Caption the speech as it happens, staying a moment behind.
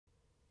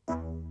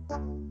The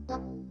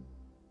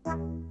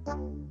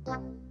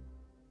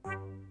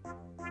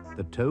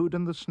Toad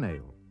and the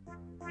Snail.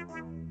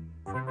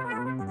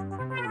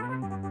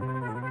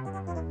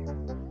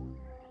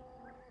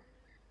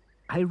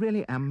 I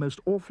really am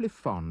most awfully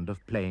fond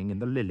of playing in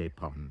the lily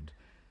pond.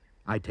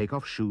 I take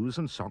off shoes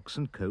and socks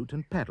and coat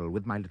and paddle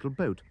with my little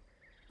boat.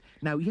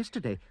 Now,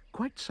 yesterday,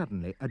 quite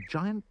suddenly, a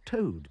giant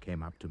toad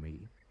came up to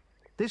me.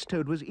 This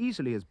toad was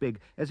easily as big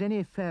as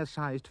any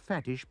fair-sized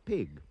fattish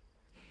pig.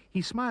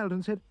 He smiled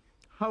and said,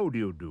 "How do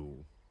you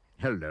do?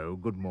 Hello,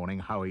 good morning,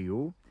 how are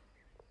you?"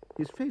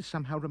 His face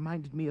somehow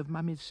reminded me of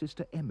Mummy's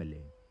sister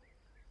Emily.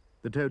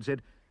 The toad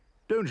said,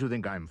 "Don't you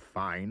think I'm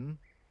fine?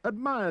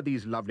 Admire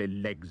these lovely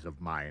legs of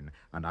mine,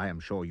 and I am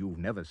sure you've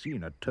never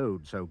seen a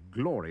toad so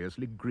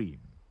gloriously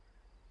green."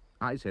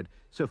 I said,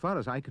 "So far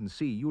as I can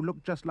see, you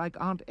look just like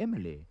Aunt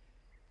Emily."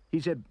 He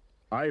said,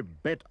 "I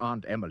bet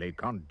Aunt Emily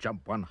can't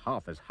jump one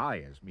half as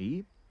high as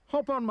me.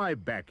 Hop on my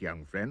back,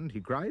 young friend,"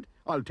 he cried.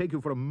 "I'll take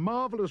you for a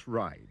marvellous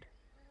ride."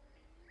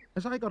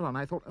 As I got on,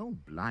 I thought, oh,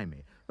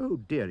 blimey, oh,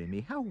 dearie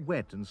me, how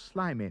wet and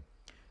slimy.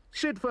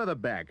 "Sit further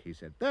back," he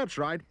said. "That's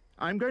right.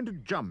 I'm going to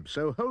jump,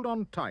 so hold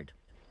on tight."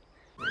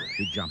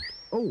 He jumped.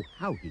 Oh,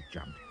 how he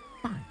jumped.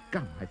 By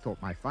gum, I thought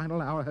my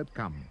final hour had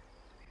come.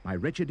 My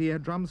wretched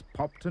eardrums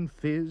popped and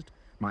fizzed.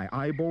 My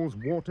eyeballs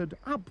watered.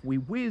 Up we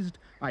whizzed.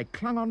 I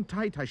clung on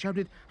tight. I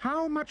shouted,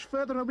 "How much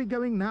further are we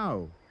going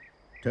now?"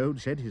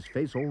 Toad said, his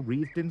face all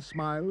wreathed in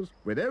smiles,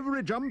 "With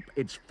every jump,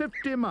 it's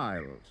 50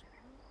 miles.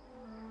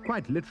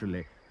 Quite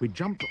literally, we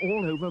jumped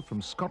all over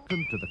from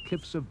Scotland to the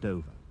cliffs of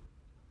Dover.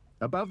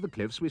 Above the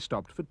cliffs, we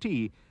stopped for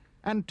tea,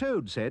 and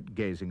Toad said,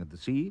 gazing at the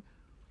sea,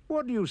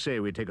 "What do you say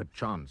we take a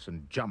chance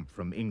and jump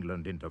from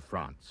England into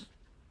France?"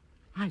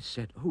 I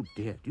said, "Oh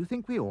dear, do you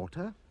think we ought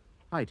to?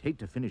 I'd hate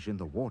to finish in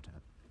the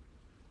water."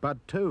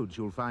 But toads,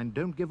 you'll find,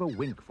 don't give a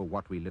wink for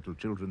what we little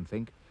children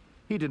think.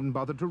 He didn't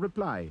bother to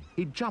reply.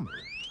 He jumped.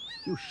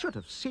 You should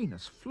have seen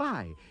us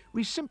fly.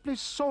 We simply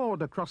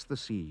soared across the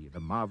sea, the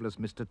marvellous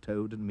Mr.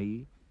 Toad and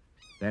me.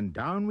 Then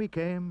down we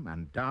came,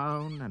 and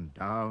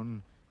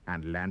down,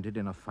 and landed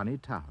in a funny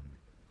town.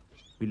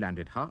 We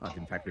landed hard,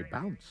 in fact we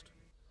bounced.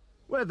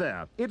 "We're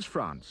there, it's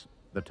France,"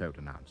 the Toad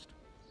announced.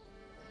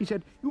 He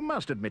said, "You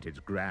must admit it's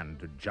grand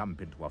to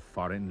jump into a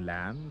foreign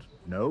land.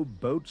 No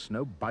boats,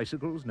 no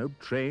bicycles, no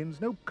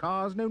trains, no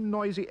cars, no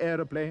noisy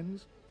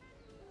aeroplanes."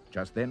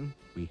 Just then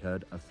we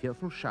heard a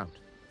fearful shout.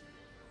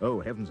 "Oh,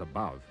 heavens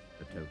above,"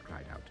 the Toad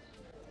cried out.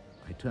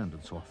 I turned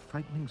and saw a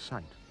frightening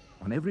sight.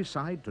 On every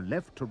side, to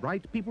left, to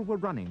right, people were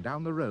running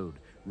down the road,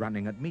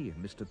 running at me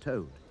and Mr.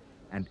 Toad.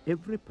 And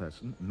every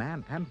person,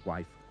 man and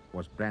wife,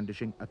 was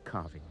brandishing a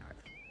carving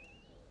knife.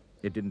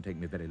 It didn't take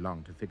me very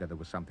long to figure there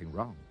was something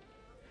wrong.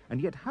 And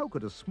yet how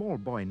could a small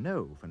boy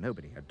know, for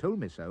nobody had told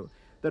me so,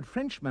 that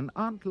Frenchmen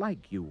aren't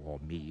like you or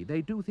me.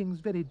 They do things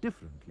very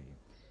differently.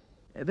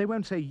 They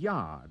won't say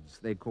yards,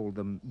 they call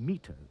them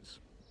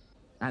meters.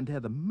 And they're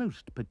the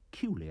most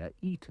peculiar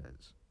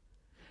eaters.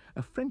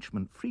 A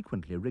Frenchman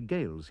frequently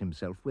regales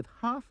himself with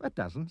half a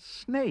dozen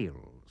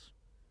snails.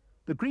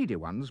 The greedy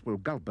ones will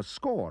gulp a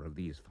score of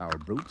these foul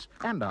brutes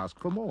and ask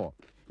for more.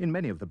 In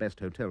many of the best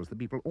hotels, the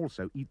people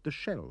also eat the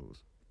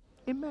shells.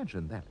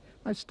 Imagine that.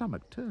 My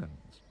stomach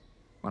turns.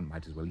 One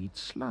might as well eat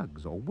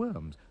slugs or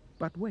worms.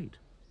 But wait.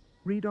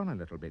 Read on a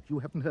little bit. You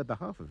haven't heard the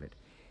half of it.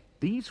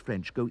 These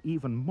French go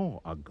even more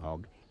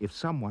agog if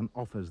someone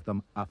offers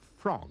them a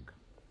frog.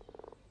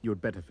 You'd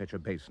better fetch a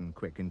basin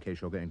quick in case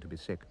you're going to be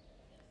sick.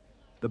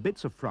 The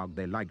bits of frog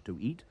they like to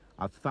eat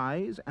are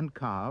thighs and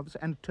calves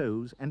and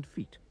toes and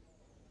feet.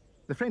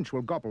 The French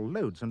will gobble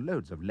loads and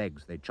loads of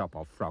legs they chop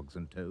off frogs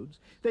and toads.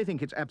 They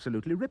think it's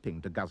absolutely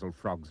ripping to guzzle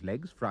frogs'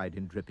 legs fried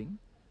in dripping.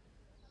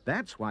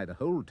 That's why the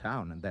whole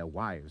town and their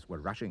wives were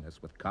rushing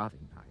us with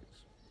carving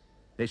knives.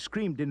 They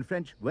screamed in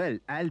French, "Well,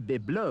 I'll be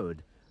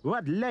blowed.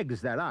 What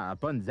legs there are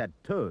upon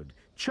that toad.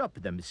 Chop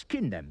them,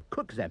 skin them,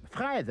 cook them,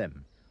 fry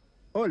them.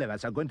 All of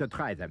us are going to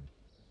try them."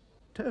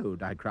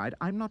 "Toad," I cried,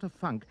 "I'm not a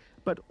funk,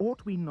 but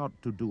ought we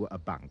not to do a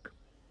bunk?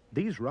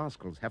 These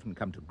rascals haven't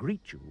come to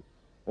greet you.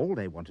 All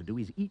they want to do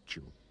is eat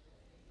you."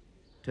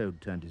 Toad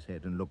turned his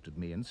head and looked at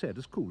me and said,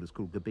 as cool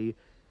could be,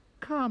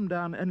 "Calm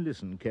down and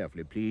listen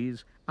carefully,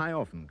 please. I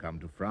often come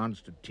to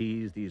France to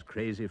tease these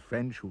crazy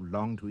French who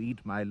long to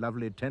eat my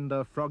lovely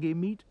tender froggy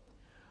meat.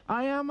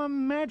 I am a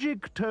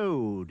magic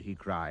toad," he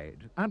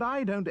cried, "and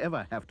I don't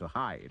ever have to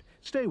hide.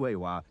 Stay where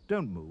you are,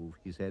 don't move,"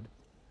 he said,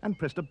 and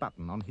pressed a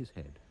button on his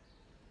head.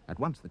 At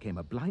once there came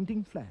a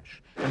blinding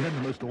flash, and then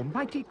the most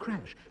almighty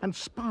crash, and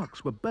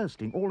sparks were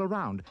bursting all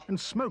around, and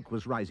smoke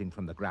was rising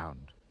from the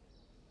ground.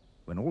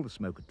 When all the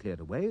smoke had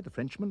cleared away, the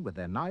Frenchmen with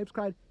their knives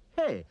cried,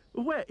 "Hey,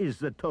 where is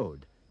the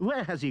toad?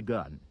 Where has he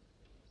gone?"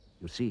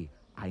 You see,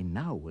 I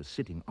now was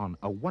sitting on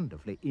a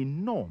wonderfully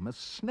enormous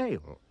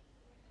snail.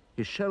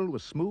 His shell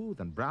was smooth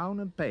and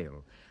brown and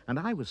pale, and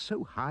I was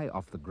so high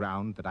off the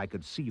ground that I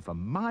could see for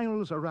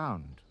miles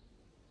around.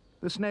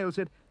 The snail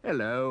said,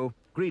 "Hello,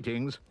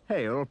 greetings,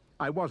 hail.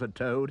 I was a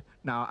toad,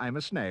 now I'm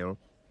a snail."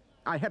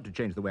 I had to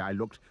change the way I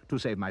looked to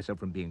save myself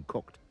from being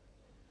cooked.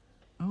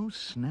 "Oh,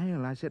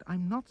 Snail," I said,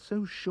 "I'm not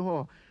so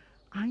sure.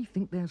 I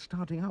think they're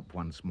starting up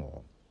once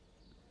more.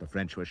 The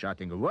French were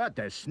shouting, "What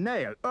a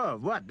snail! Oh,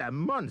 what a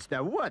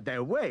monster! What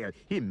a whale!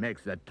 He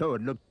makes the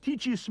toad look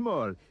teachy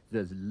small.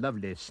 There's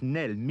lovely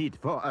snail meat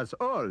for us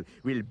all.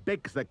 We'll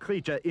bake the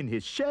creature in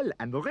his shell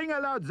and ring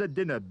aloud the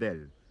dinner bell.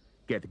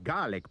 Get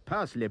garlic,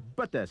 parsley,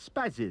 butter,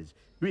 spices.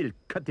 We'll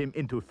cut him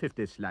into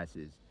 50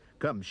 slices.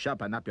 Come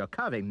sharpen up your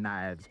carving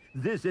knives.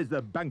 This is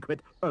the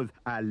banquet of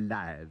our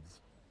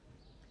lives."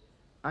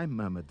 I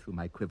murmured through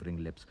my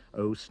quivering lips,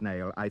 "Oh,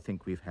 Snail, I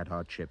think we've had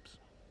our chips."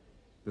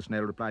 The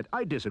Snail replied,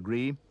 "I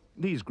disagree.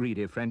 These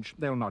greedy French,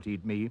 they'll not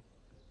eat me."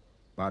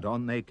 But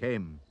on they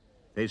came.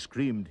 They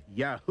screamed,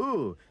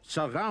 "Yahoo!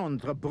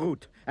 Surround the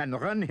brute and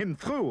run him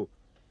through!"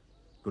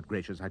 Good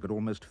gracious, I could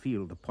almost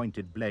feel the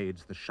pointed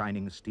blades, the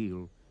shining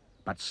steel.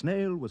 But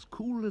Snail was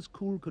cool as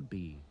cool could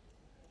be.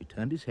 He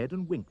turned his head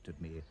and winked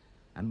at me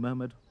and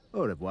murmured,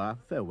 "Au revoir,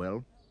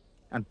 farewell,"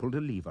 and pulled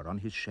a lever on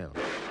his shell.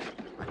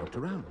 I looked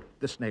around.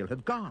 The Snail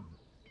had gone.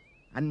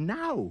 And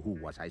now who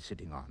was I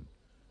sitting on?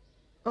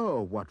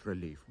 Oh, what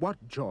relief,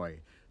 what joy,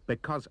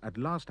 because at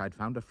last I'd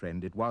found a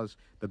friend. It was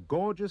the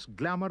gorgeous,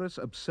 glamorous,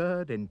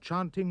 absurd,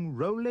 enchanting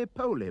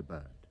roly-poly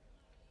bird.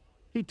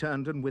 He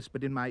turned and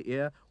whispered in my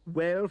ear,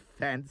 "Well,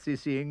 fancy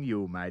seeing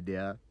you, my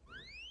dear."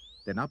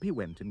 Then up he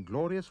went in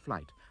glorious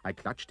flight. I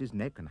clutched his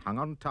neck and hung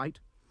on tight.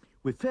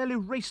 We fairly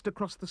raced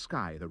across the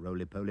sky, the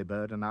roly-poly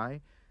bird and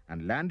I,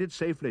 and landed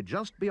safely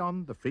just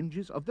beyond the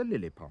fringes of the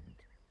lily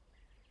pond.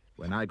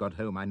 When I got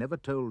home, I never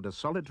told a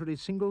solitary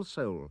single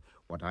soul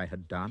what I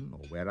had done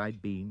or where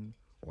I'd been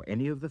or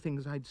any of the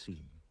things I'd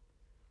seen.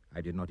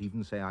 I did not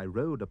even say I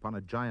rode upon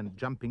a giant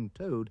jumping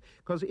toad,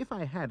 because if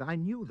I had, I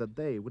knew that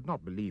they would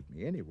not believe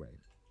me anyway.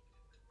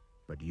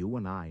 But you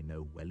and I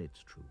know well it's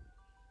true.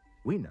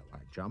 We know I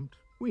jumped.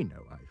 We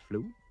know I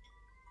flew.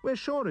 We're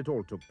sure it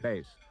all took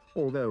place,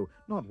 although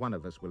not one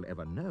of us will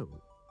ever know.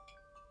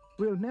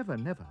 We'll never,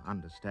 never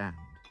understand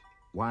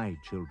why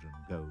children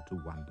go to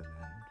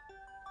Wonderland.